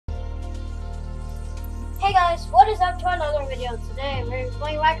Hey guys, what is up to another video? Today we're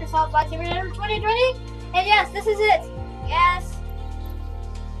playing Microsoft Flight Simulator 2020, and yes, this is it. Yes.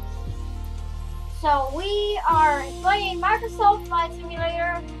 So we are playing Microsoft Flight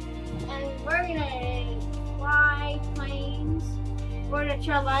Simulator, and we're gonna fly planes. We're gonna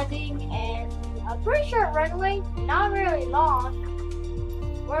try landing, and a pretty short runway, not really long.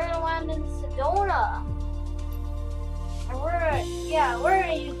 We're gonna land in Sedona, and we're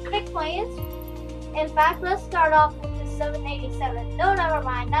gonna use big planes. In fact, let's start off with the 787. No, never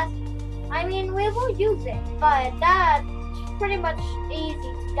mind. We will use it, but that's pretty much easy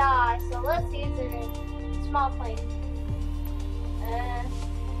to die. So let's use it in small planes.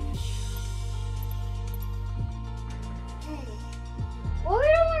 Well, we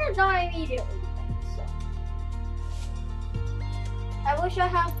don't want to die immediately, so. I wish I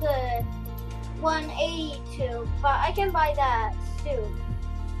had the 182, but I can buy that soon.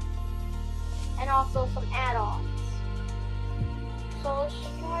 And also some add-ons. So let's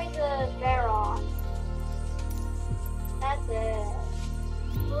try the Baron. That's a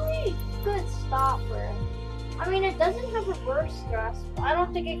really good stopper. I mean, it doesn't have reverse thrust, but I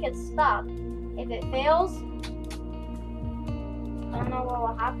don't think it can stop. If it fails, I don't know what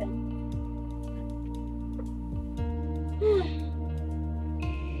will happen.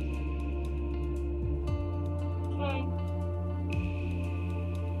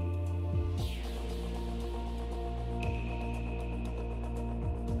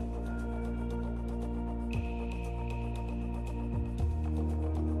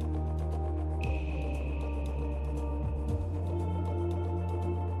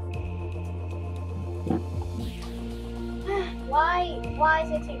 Why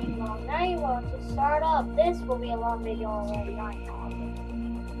is it taking long? Now you want to start up. This will be a long video already. I know.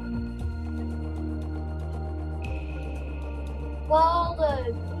 Well,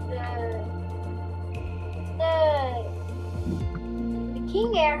 the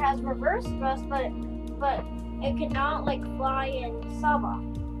King Air has reverse thrust, but it cannot like fly in Saba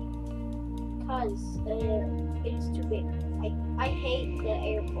because it is too big. I hate the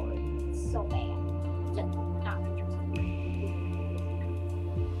airport. It's so bad.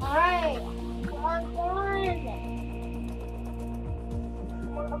 Alright, come on.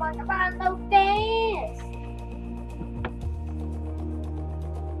 No dance!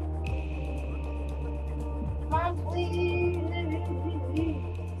 Come on, please!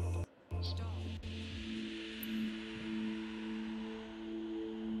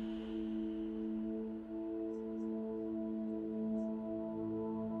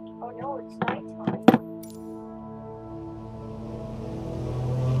 Oh no, it's nighttime.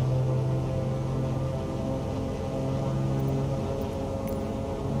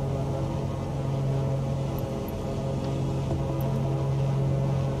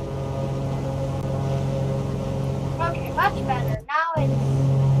 Much better. Now it's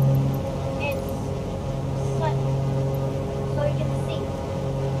sunny, so you can see.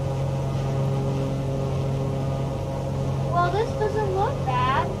 Well, this doesn't look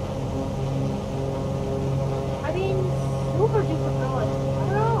bad. I mean, super duper good. I don't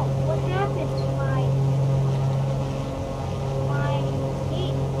know what happened to my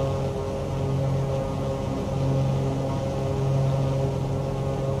heat.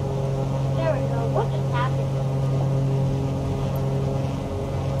 There we go. What just happened?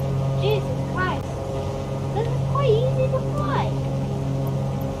 Jesus Christ, this is quite easy to fly.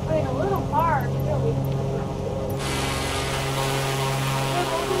 I mean, a little hard, really. Yeah, we'll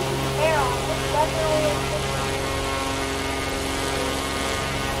go to the barrel. This definitely is different.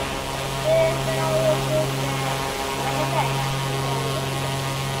 This definitely is different. Okay.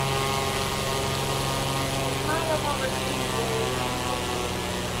 Kind of overseas.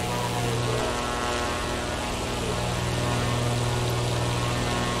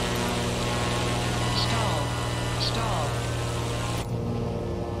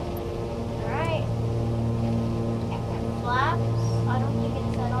 Alright. Flaps. I don't think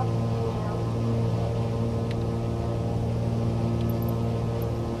it's set up now.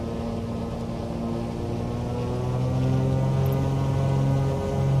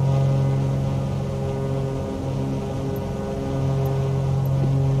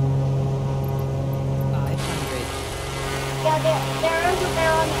 Yeah, there is a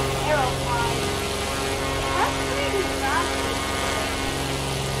barrel on the aeroplane. That's pretty fast.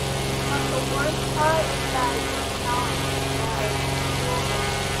 But the worst part is that it's not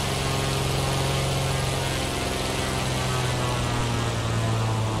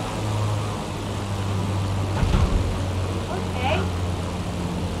okay.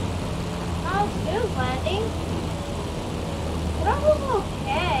 That was good landing. That was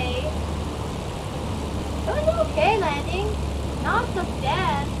okay. of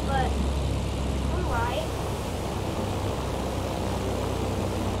death, but alright.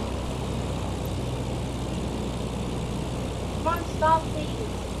 Come on, stop, please.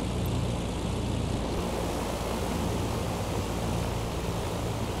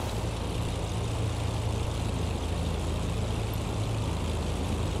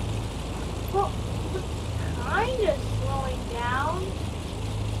 Well, we're kind of slowing down.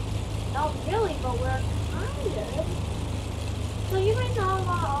 Not really, but we're kind of. So you may not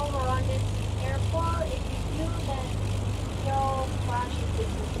want to overrun this airport. If you do, then you'll crash into the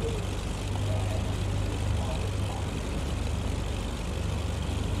police.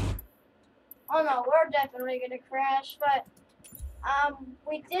 Oh no, we're definitely gonna crash, but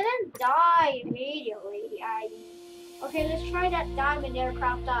we didn't die immediately. Okay, let's try that diamond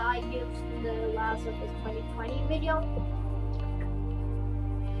aircraft that I used in the last of this 2020 video.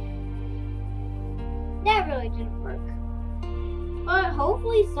 That really didn't work. But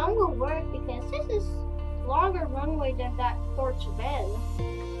hopefully some will work because this is longer runway than that Portugal.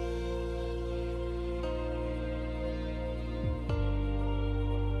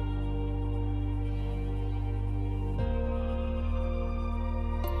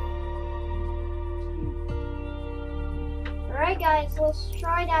 Alright guys, let's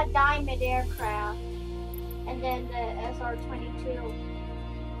try that diamond aircraft. And then the SR-22.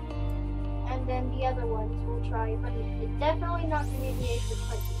 And then the other ones we'll try, but it's definitely not going to be the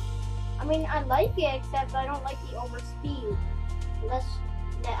A320. I mean, I like it, except I don't like the overspeed.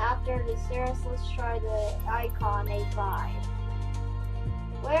 After the Cirrus, let's try the Icon A5.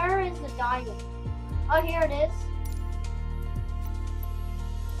 Where is the diamond? Oh, here it is.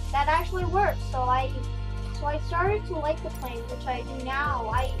 That actually works. So I started to like the plane, which I do now.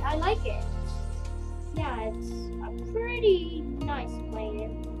 I like it. Yeah, it's a pretty nice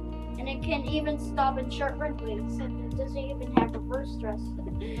plane. And it can even stop in short runways, and it doesn't even have reverse thrust.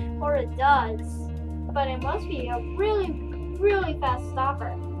 Or it does. But it must be a really, really fast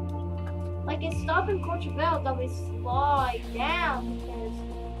stopper. Like it stopped in Portugal, then we slide down because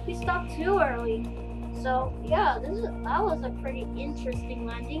we stopped too early. So yeah, that was a pretty interesting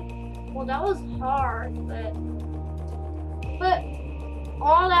landing. Well, that was hard, but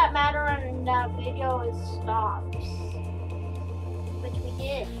all that mattered in that video is stops, which we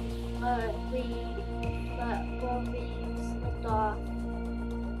did. But we slipped off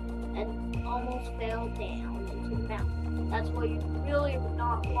and almost fell down into the mountain. That's what you really would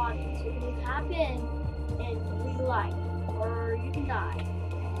not want to happen in real life, or you can die.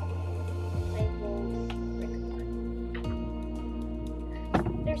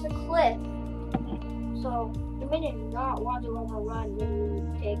 There's a cliff, so you may not want to overrun when you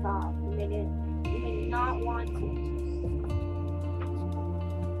take off. You may not want to.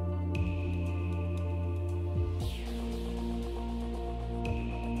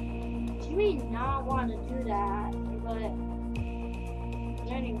 You may not want to do that, but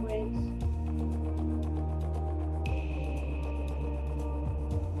anyways.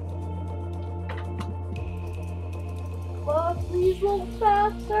 But please roll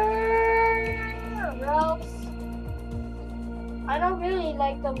faster, or else. I don't really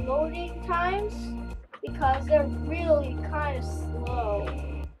like the loading times because they're really kind of slow.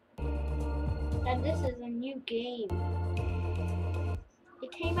 And this is a new game.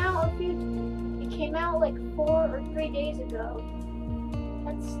 It came out like 4 or 3 days ago.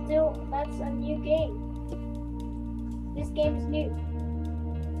 That's a new game. This game is new.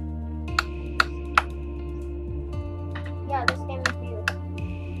 Yeah, this game is new.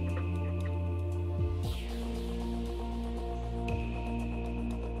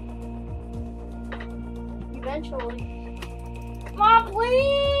 Eventually. Come on,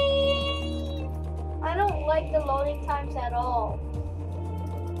 please! I don't like the loading times at all.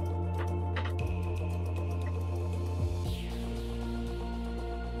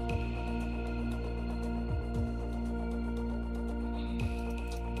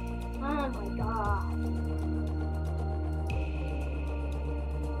 Oh my god.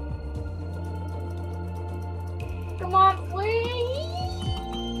 Come on, please!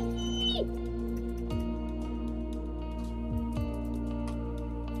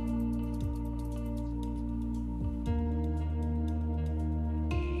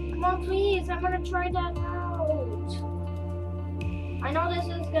 Come on, please! I'm gonna try that out. I know this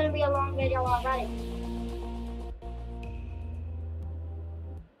is gonna be a long video already.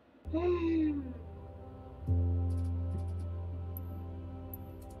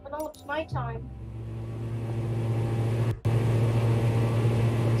 But no, it's my time.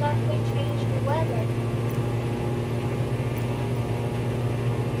 It's actually changed the weather.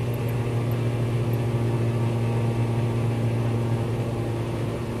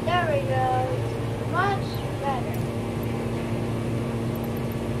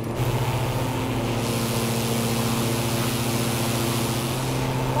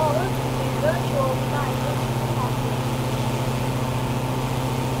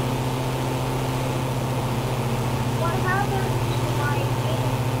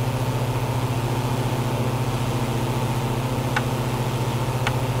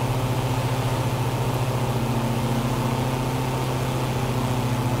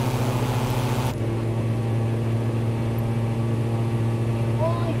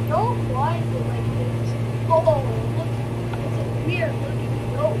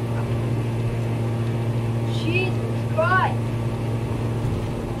 Christ!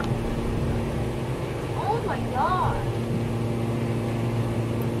 Oh my god!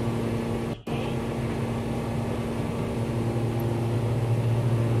 Okay.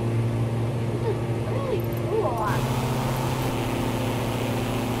 This is really cool.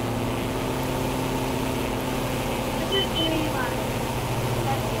 This is really fun.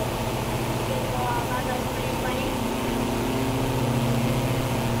 That's it. So, I'm not playing.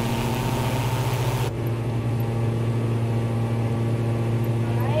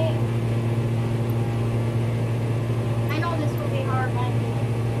 Alright. I know this will be hard, man.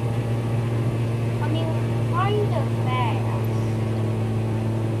 I mean, kind of fast.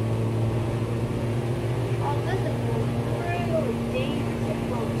 Oh, this is really dangerous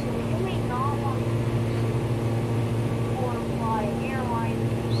approach, so you may not want to use or fly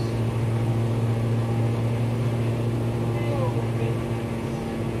airliners. Really dangerous.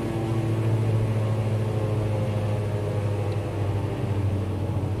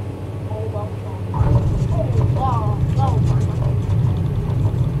 Oh, well, oh, wow, oh,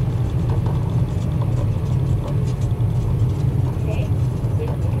 okay, see if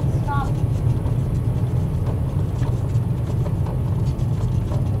we can stop.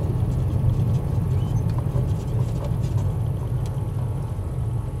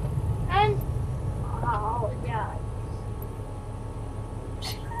 And, oh, yeah.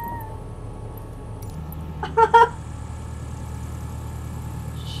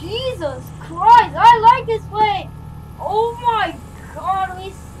 Jesus Christ, I like this plane! Oh my god,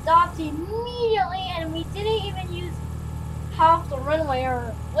 we stopped immediately and we didn't even use half the runway,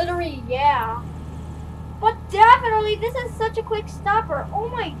 or literally, yeah. But definitely, this is such a quick stopper. Oh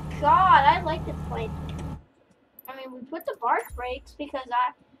my god, I like this plane. I mean, we put the bark brakes because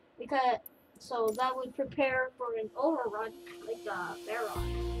so that would prepare for an overrun like the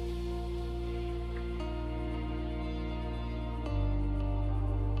Baron.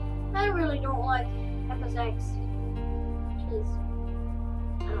 I really don't like FSX. Jeez.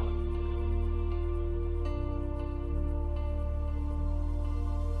 I don't like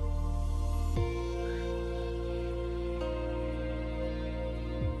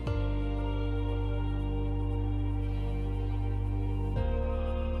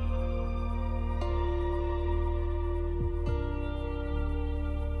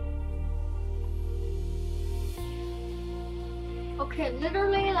Okay,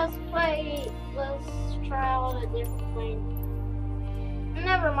 literally, let's try out a different plane.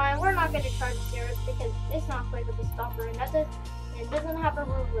 Never mind, we're not gonna try the Cirrus because it's not quick with the stopper, and it doesn't have a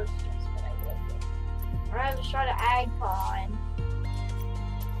reverse just what I did. Alright, let's try the Agcon.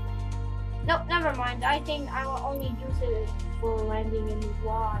 Nope, never mind. I think I will only use it for landing in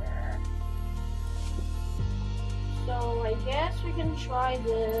water. So I guess we can try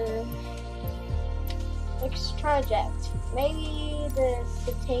the Extrajet. Maybe the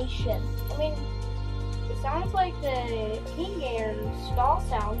Cetacean. I mean, it sounds like the King Air stall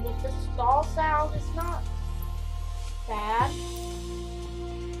sound, but the stall sound is not bad.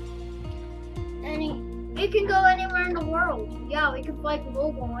 It can go anywhere in the world. Yeah, we can fly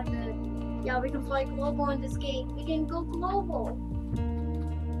global in this game. We can go global.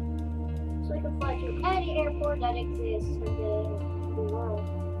 So we can fly to any airport that exists in the world.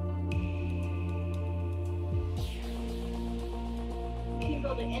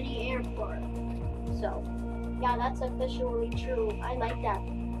 Go to any airport. So, yeah, that's officially true. I like that.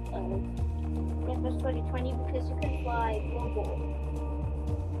 Campus 2020 because you can fly global.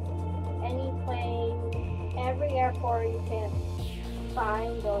 Any plane, every airport you can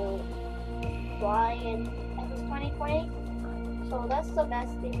find or fly in Campus 2020. So that's the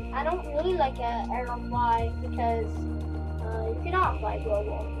best thing. I don't really like Aerofly because you cannot fly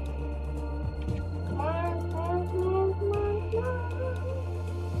global. Come on, come on, come on, come on, come on.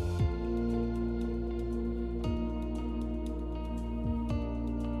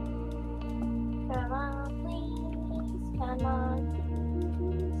 Come on, please. Come on,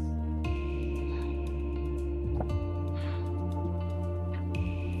 please.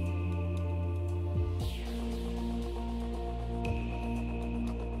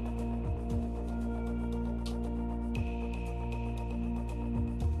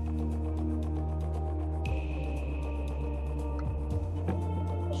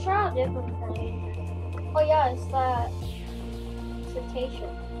 Let's try a different thing. Oh yeah, it's that Cetacean.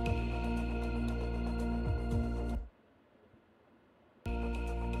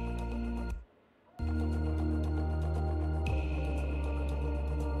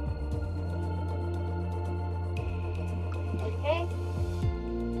 Okay.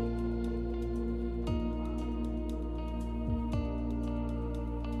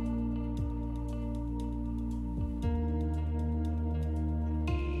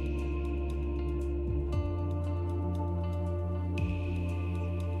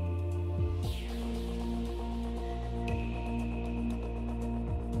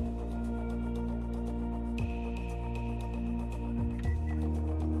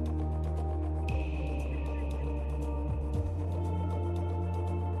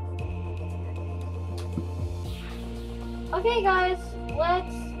 Okay, guys,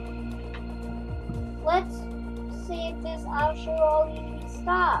 let's see if this actually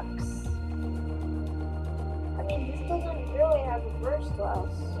stops. I mean, this doesn't really have a burst to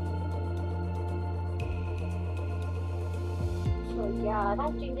us. So yeah, I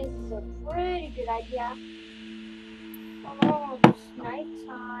don't think this is a pretty good idea. Oh, it's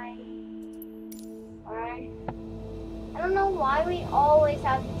nighttime. Alright. I don't know why we always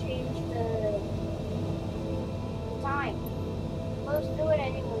have to change the time. Let's do it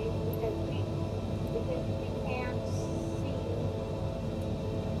anyway because we can't see.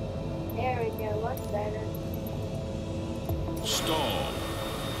 There we go, much better. Stall.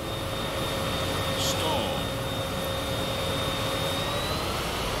 Stall.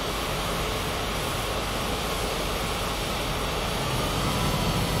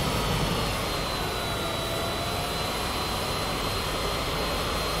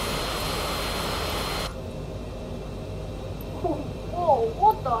 Whoa,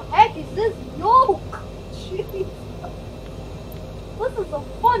 what the heck is this yoke? Jeez. This is a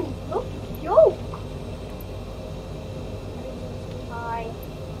funny looking yoke. Hi.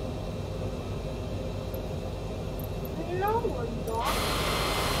 No, we're not.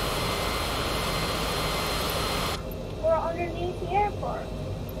 We're underneath the airport.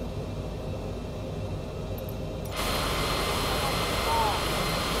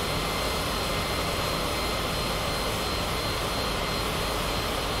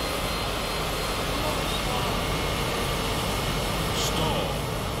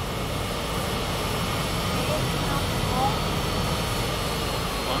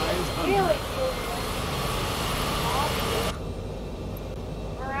 Really cool.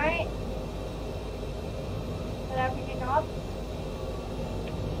 Alright. Set everything up.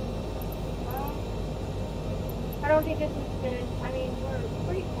 I don't think this is good. I mean, we're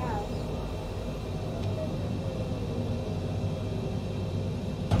pretty fast.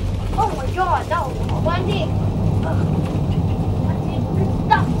 Oh my god, that was a landing! Let's see if we can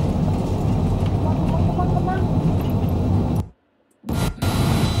stop! Come on, come on.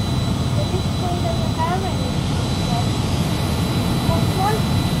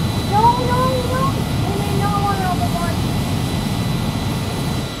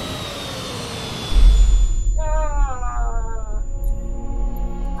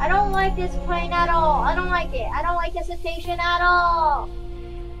 I don't like this plane at all. I don't like it. I don't like the citation at all.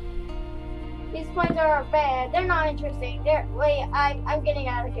 These planes are bad. They're not interesting. I'm getting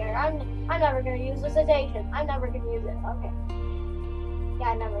out of here. I'm never gonna use the citation. I'm never gonna use it. Okay.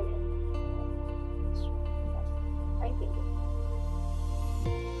 Yeah, I never did. Thank you.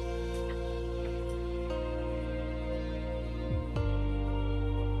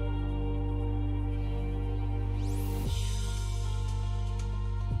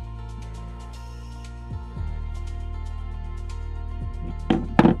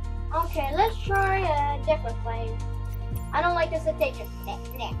 Okay, let's try a different plane. I don't like the citation. I'm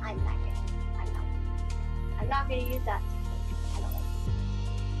not gonna use that. I don't like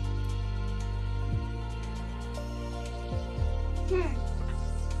it.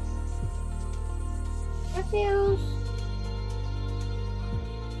 Refuse.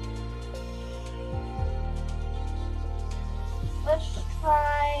 Let's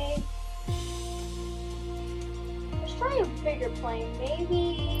try a bigger plane.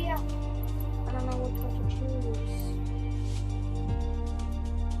 Maybe, I don't know which one to choose.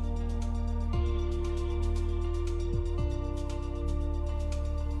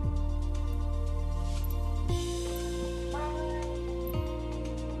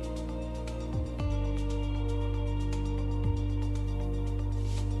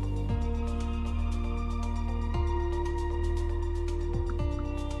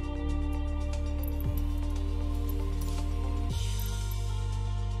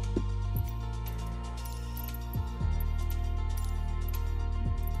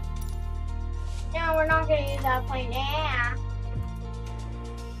 No, we're not gonna use that plane now.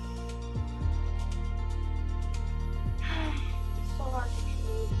 It's so hard to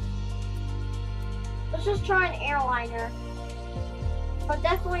choose. Let's just try an airliner. But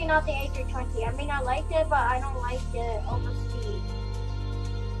definitely not the A320. I mean, I like it, but I don't like it over speed.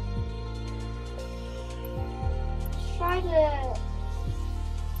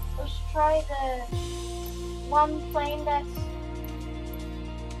 Let's try the one plane that's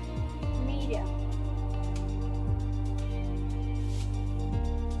medium.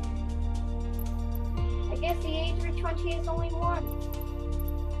 I guess the A320 is only one.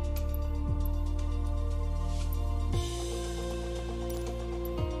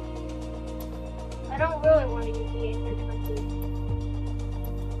 I don't really want to use the A320.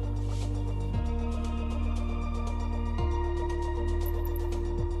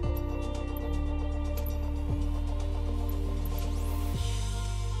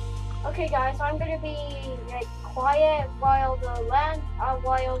 Okay, guys, I'm gonna be like quiet while the land,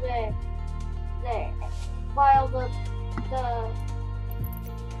 while the while the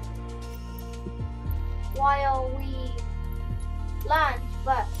while we land,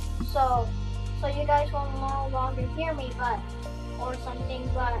 but so you guys will no longer hear me, but or something,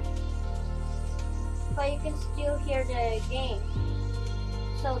 but you can still hear the game.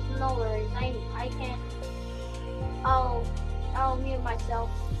 So no worries, I can I'll mute myself.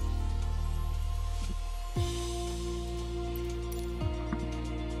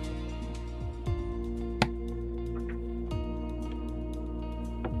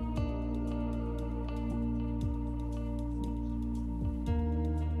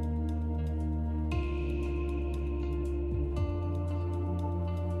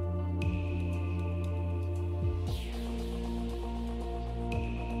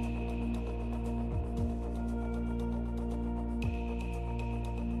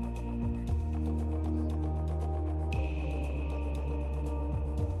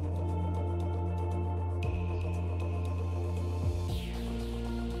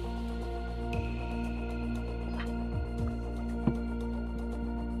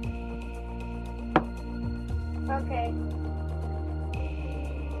 Okay.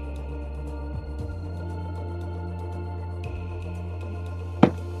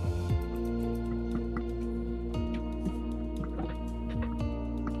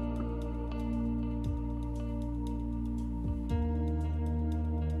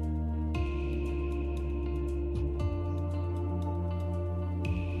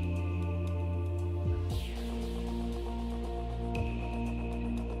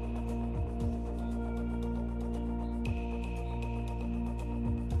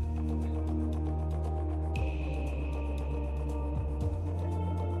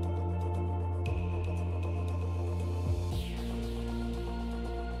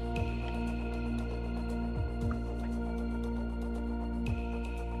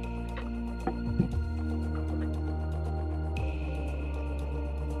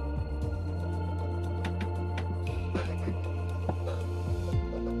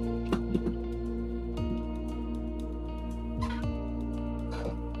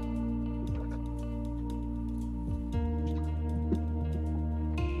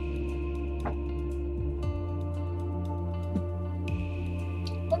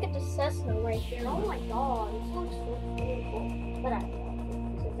 Look at the Cessna right here. Oh my god, this looks so beautiful. But I don't know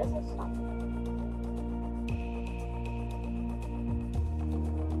because it doesn't stop.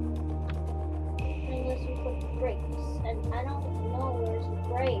 Unless you put brakes, and I don't know where's the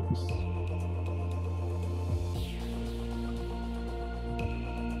brakes.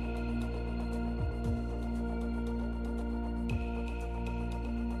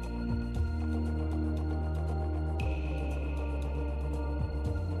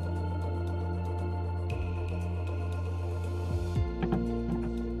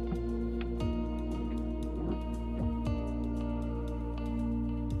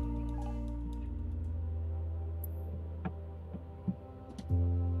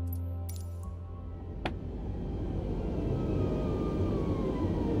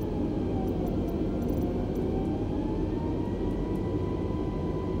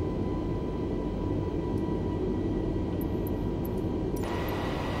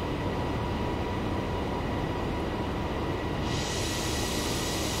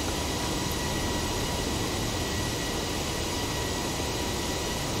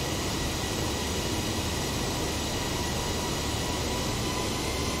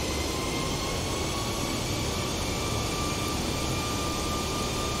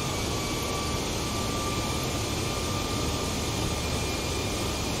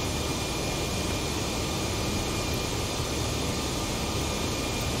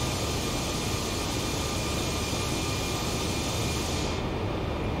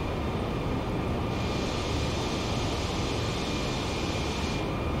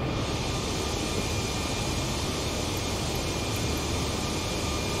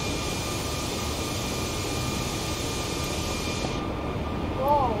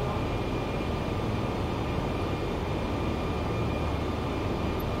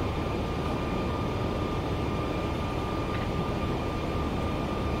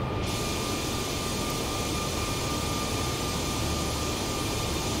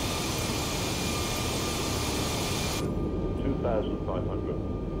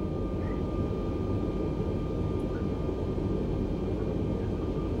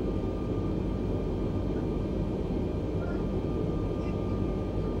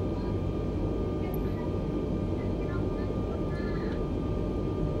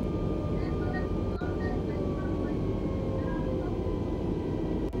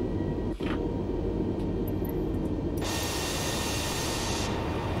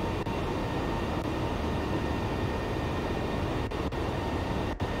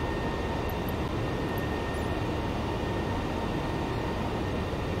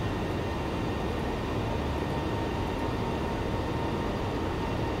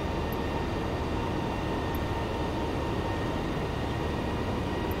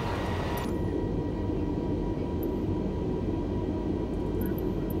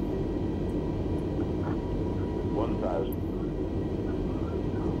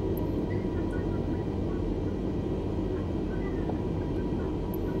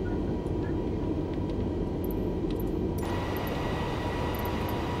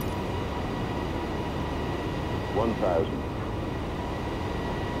 1000.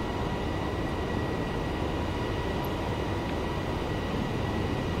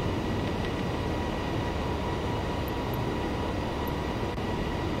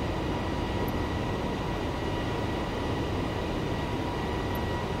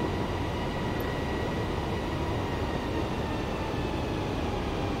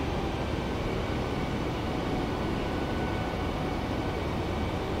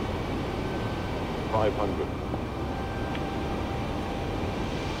 500,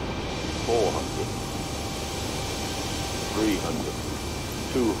 400, 300,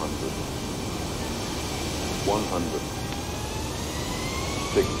 200, 100,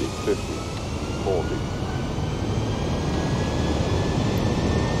 60, 50, 40.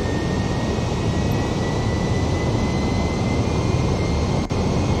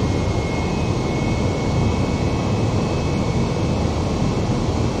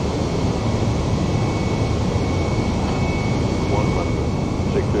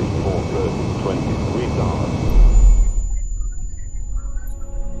 23 dollars.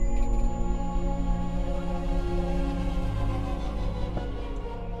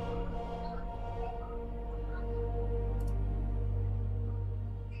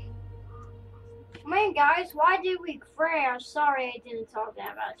 Man, guys, why did we crash? Sorry I didn't talk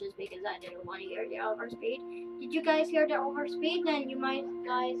that much just because I didn't want to hear the overspeed. Did you guys hear the overspeed? Then you might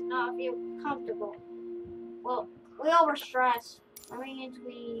guys not feel comfortable. Well, we overstressed. I mean,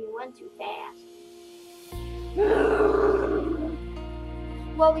 we went too fast.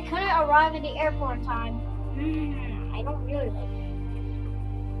 Well, we couldn't arrive at the airport in time. I don't really like it.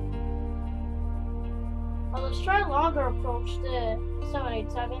 Well, let's try longer approach to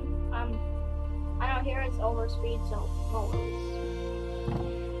 787. I don't hear it's overspeed, so no worries.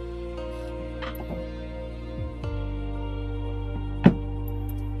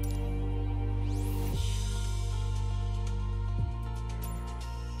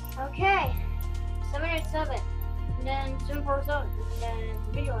 Okay, 787, and then 747, and then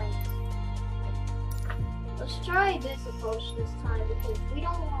vigilance. Let's try this approach this time because we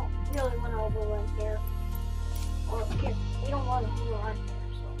don't really want to overrun here. Or here, we don't want to overrun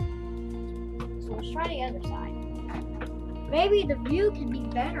here, so let's try the other side. Maybe the view can be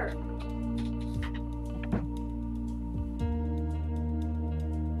better.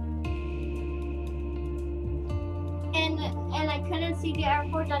 And I couldn't see the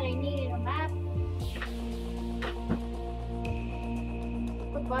airport that I needed a map.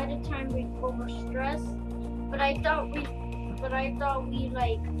 But by the time we overstressed, but I thought we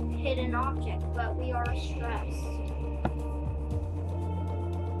like hit an object, but we are stressed.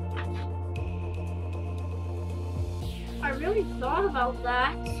 I really thought about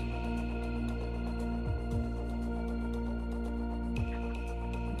that.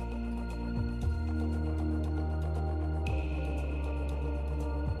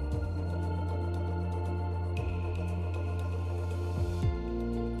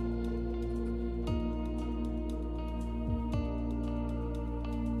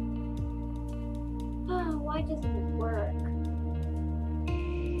 Why doesn't it work?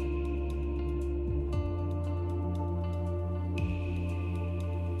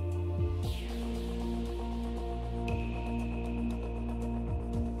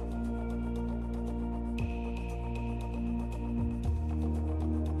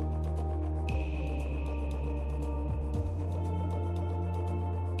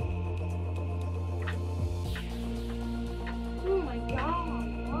 Oh my god,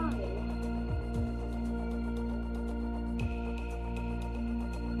 why?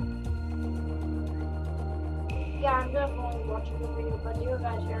 Yeah, I'm definitely watching the video, but do you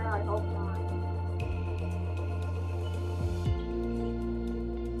guys hear? I hope not.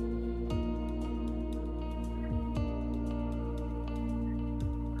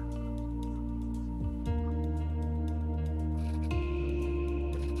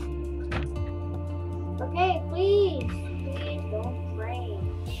 Okay, please don't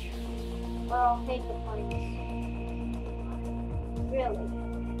crash. Or I'll take the points. Really.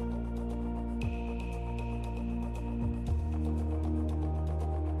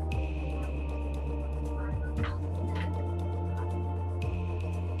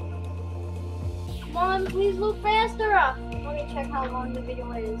 Come on, please look faster. Let me check how long the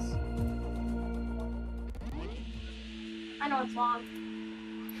video is. I know it's long.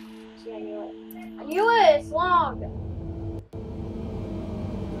 See, I knew it. I knew it! It's long!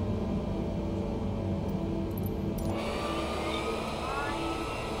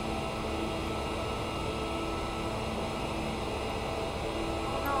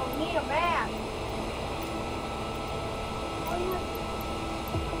 Oh no, we need a map. Oh, yeah.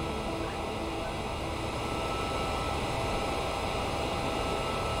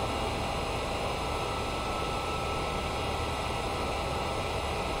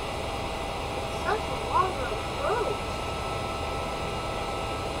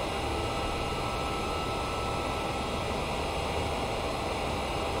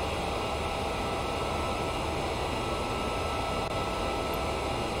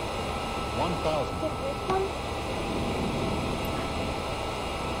 1,000. Is it this one?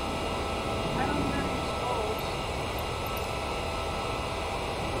 I don't remember the scrolls.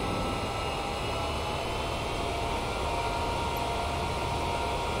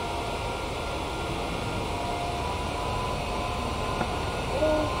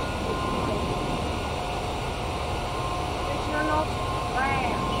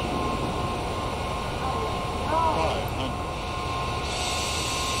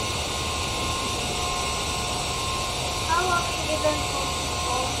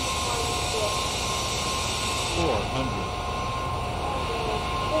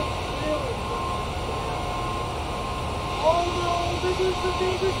 This is the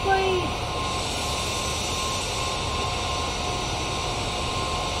dangerous place!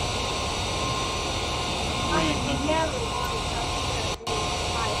 I have never wanted to touch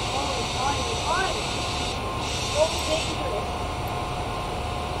my whole entire life. So dangerous.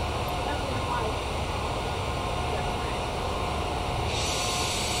 Never in my life.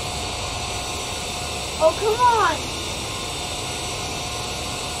 Oh, come on!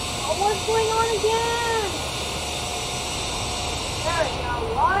 Oh, what's going on again? There we go.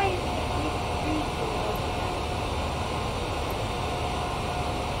 Why is it keep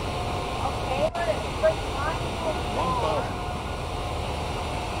okay, but mine will fall.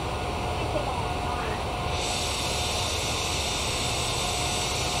 It take a long time.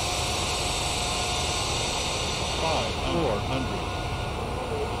 400.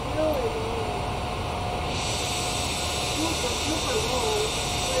 Super low.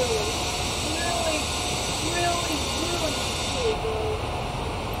 Really low.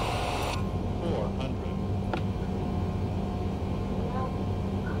 400.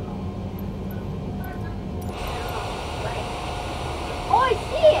 Oh, I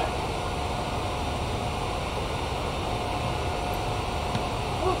see it!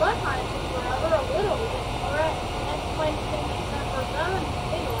 Well, that kind of took forever, a little bit. Alright, next place is going to be set for 7.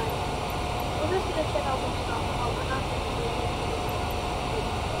 Anyway, we're just going to check out some stuff. Oh, we're not going to do anything.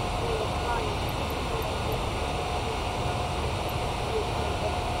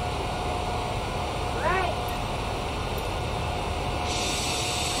 Alright.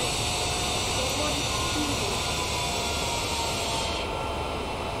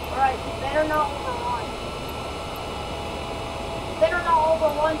 Alright, you better not overrun. You better not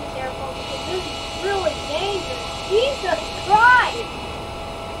overrun this airport because this is really dangerous. Jesus Christ!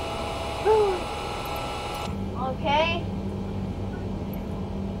 Okay.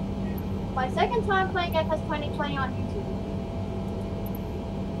 My second time playing FS 2020 on YouTube.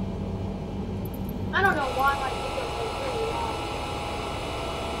 I don't know why my videos are really long.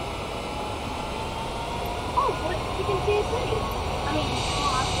 Oh, but you can see a city. I mean,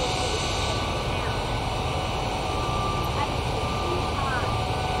 well, I see a city. Now. I can see it 2 times.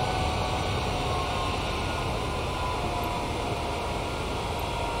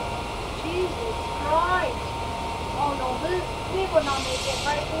 Jesus Christ. Oh no, we will not make it,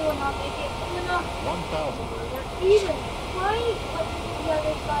 right? We will not make it. We will not. 1,000. We're even. Right? What's the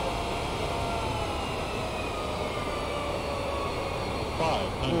other side?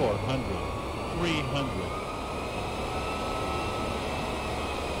 500. 400. 300.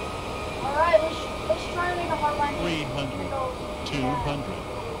 Alright, let's try to make a hard line. 300. 200.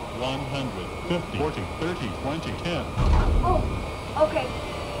 100. 50. 40. 30. 20. 10. Oh, okay.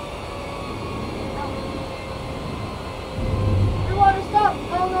 Rewater, stop!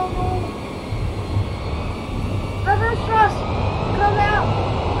 No, no, no! Reverse thrust! Come out!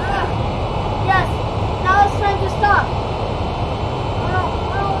 Yes! Now it's time to stop! No,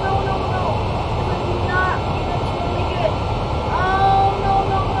 no, no, no, no! This is not even really good! Oh, no,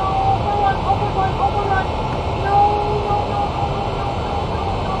 no, no! Overrun, overrun, overrun! No, no, no, no, no, no, no, no,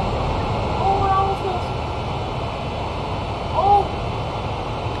 no! Oh, we're almost close! Oh!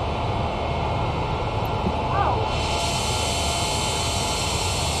 Oh!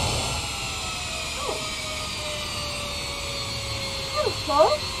 That was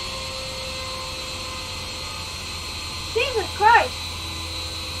close. Jesus Christ!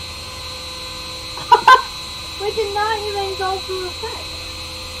 We did not even go through the fence.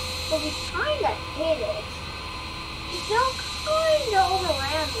 But we kinda hit it. We still kinda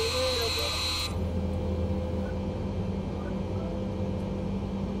overran a little bit.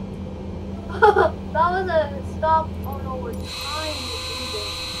 That was a stop. Oh no, we're trying to do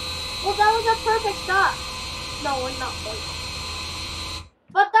this. Well, that was a perfect stop. No, we're not perfect.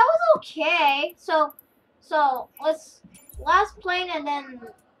 But that was okay. So let's last plane and then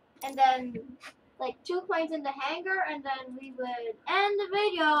like 2 planes in the hangar and then we would end the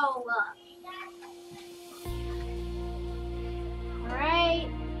video. Alright.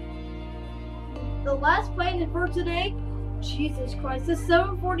 last plane for today. Jesus Christ, it's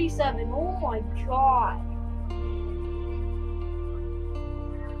 7:47. Oh my God.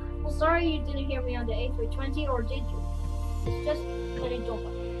 Well, sorry you didn't hear me on the A320, or did you? It's just that I don't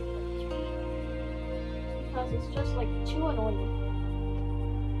like it. Because it's just like too annoying.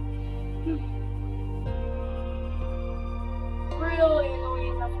 Really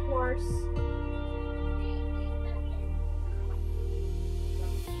annoying, of course.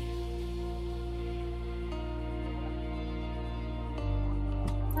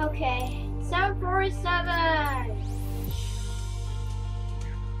 Okay, 747.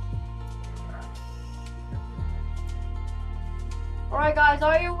 Alright guys,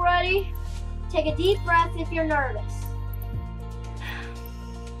 are you ready? Take a deep breath if you're nervous.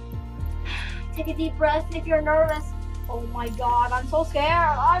 Take a deep breath if you're nervous. Oh my God, I'm so scared.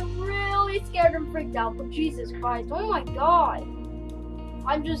 I'm really scared and freaked out, but Jesus Christ, oh my God.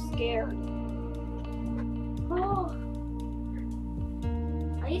 I'm just scared. Oh.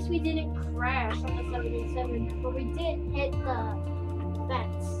 At least we didn't crash on the 787, but we did hit the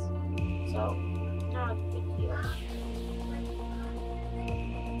fence. So, not a big deal.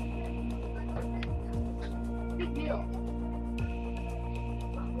 Big deal.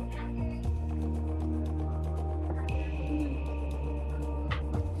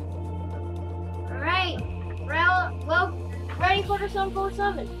 Alright, well, ready for the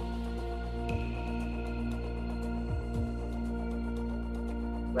 747.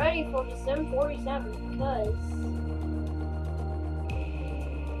 Ready for the 747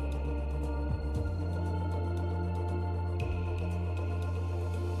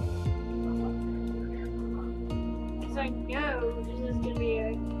 because I know this is gonna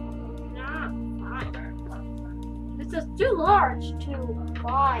be not fine. This is too large to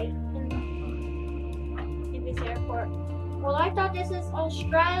fly in this airport. Well, I thought this is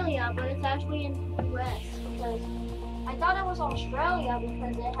Australia, but it's actually in the US because I thought it was Australia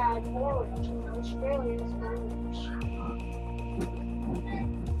because it had orange, and Australia is orange.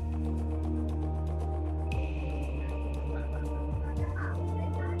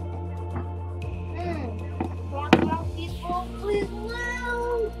 Come on, people, please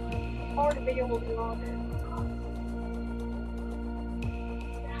move! Or the video will be longer.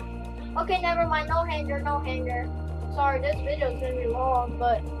 Okay, never mind. No hanger, no hanger. Sorry, this video is gonna be long,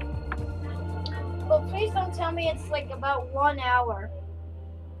 but please don't tell me it's like about 1 hour.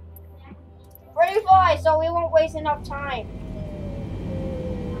 Ready to fly, so we won't waste enough time.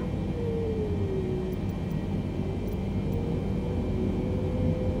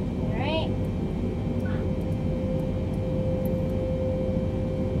 Alright.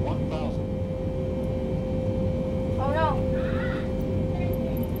 1,000. Oh no.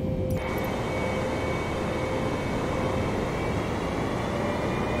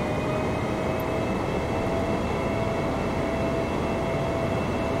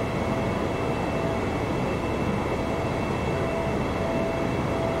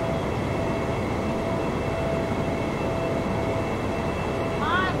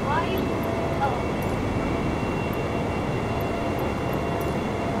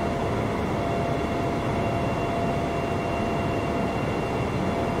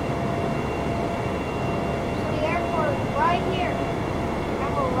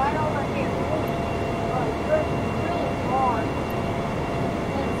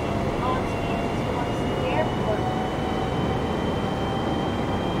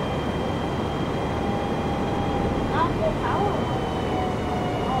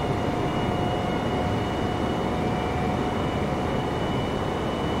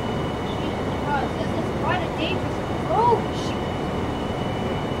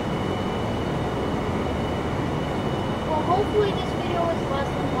 Hopefully this video is less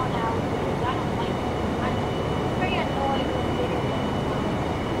than 1 hour because I don't like it. I'm very annoyed with video games.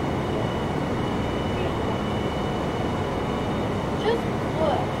 Just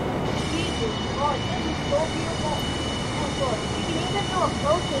look. Jesus Christ, this is so beautiful. Oh look, you can even do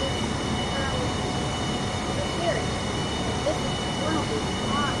approaches the series. This is really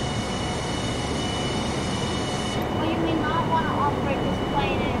nice. Well, you may not want to operate this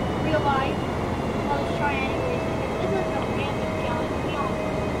plane in real life. Well, let's try anyways. This is a random challenge, to be honest.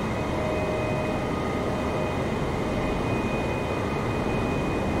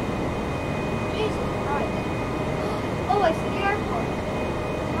 Jesus Christ. Oh, I see the airport.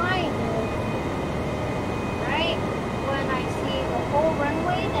 Kind of. Right? When I see the whole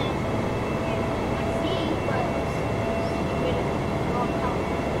runway, then I see, but it's stupid and wrong color.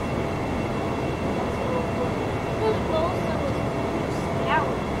 That's a little close. Really close, so it's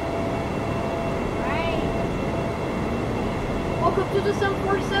scouting. Right? the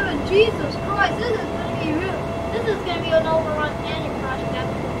 747. Jesus Christ, this is gonna be real. This is gonna be an overrun and a crash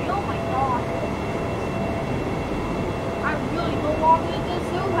movie. Oh my god. I really don't want this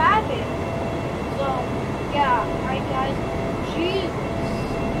to happen. So, yeah, alright guys. Jesus.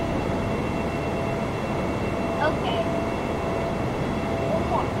 Okay. Oh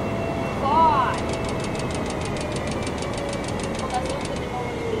my god. Oh, that's not good to know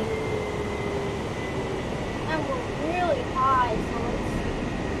what it is. And we're really high, so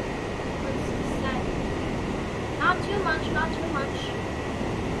let's descend. Not too much, not too much.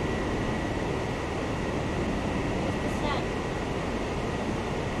 Let's descend.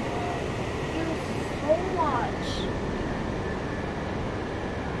 Thank you so much.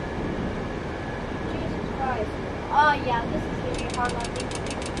 Jesus Christ. Oh yeah, this is gonna be a hard landing.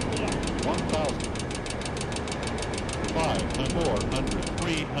 Yeah. 1,000. 500, 400,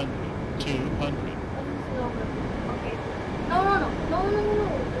 300, 200. Okay. No.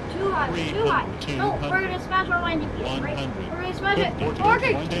 Too high. Too high. No, we're gonna smash our landing gear, right? We're gonna smash it.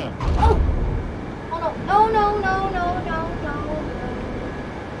 Okay. Oh. Oh no. No.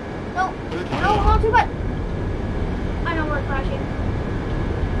 No, not too bad. I know we're crashing.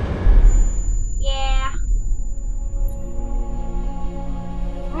 Yeah.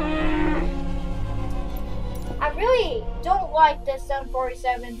 I really don't like this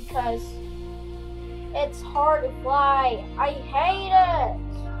 747 because it's hard to fly. I hate it.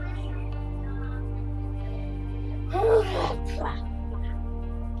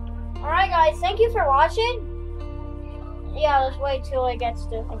 Alright guys, thank you for watching. Yeah, let's wait till it gets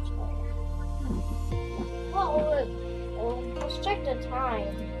to well, let's check the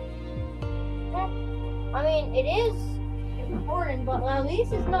time. I mean, it is important, but at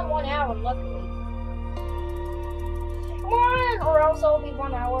least it's not 1 hour, luckily. Come on, or else it'll be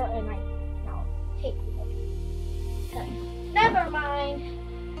 1 hour and I hate it. Okay, never mind.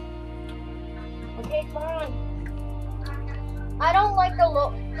 Okay, come on. I don't like the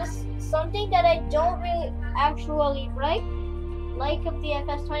look. This something that I don't really actually like of the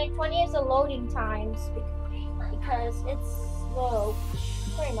FS 2020 is the loading times because it's slow,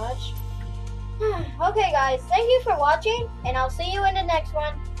 pretty much. Okay, guys, thank you for watching, and I'll see you in the next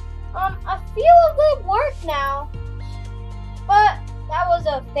one. I feel a bit work now, but that was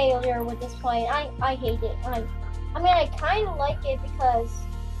a failure with this plane. I hate it. I mean, I kind of like it because,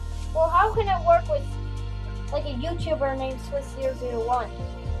 well, how can it work with like a YouTuber named Swiss001?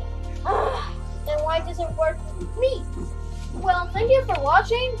 Then why does it work with me? Well, thank you for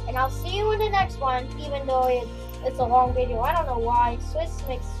watching, and I'll see you in the next one, even though it's a long video. I don't know why. Swiss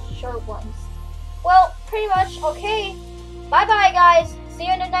makes short ones. Well, pretty much, okay. Bye-bye, guys. See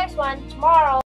you in the next one tomorrow.